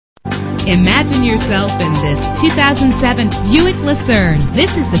Imagine yourself in this 2007 Buick Lucerne.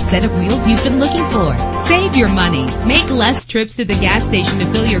 This is the set of wheels you've been looking for. Save your money. Make less trips to the gas station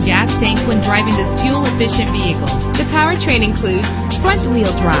to fill your gas tank when driving this fuel-efficient vehicle. The powertrain includes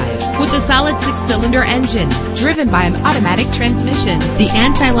front-wheel drive with a solid 6-cylinder engine driven by an automatic transmission. The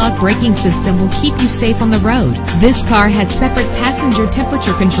anti-lock braking system will keep you safe on the road. This car has separate passenger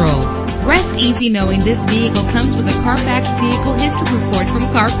temperature controls. Rest easy knowing this vehicle comes with a Carfax Vehicle History Report from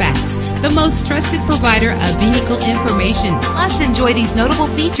Carfax, the most trusted provider of vehicle information. Plus, enjoy these notable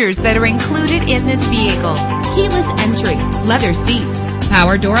features that are included in this vehicle: keyless entry, leather seats,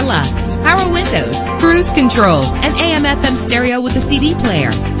 power door locks, power windows, cruise control, an AM/FM stereo with a CD player,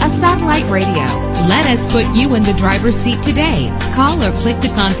 a satellite radio. Let us put you in the driver's seat today. Call or click to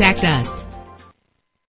contact us.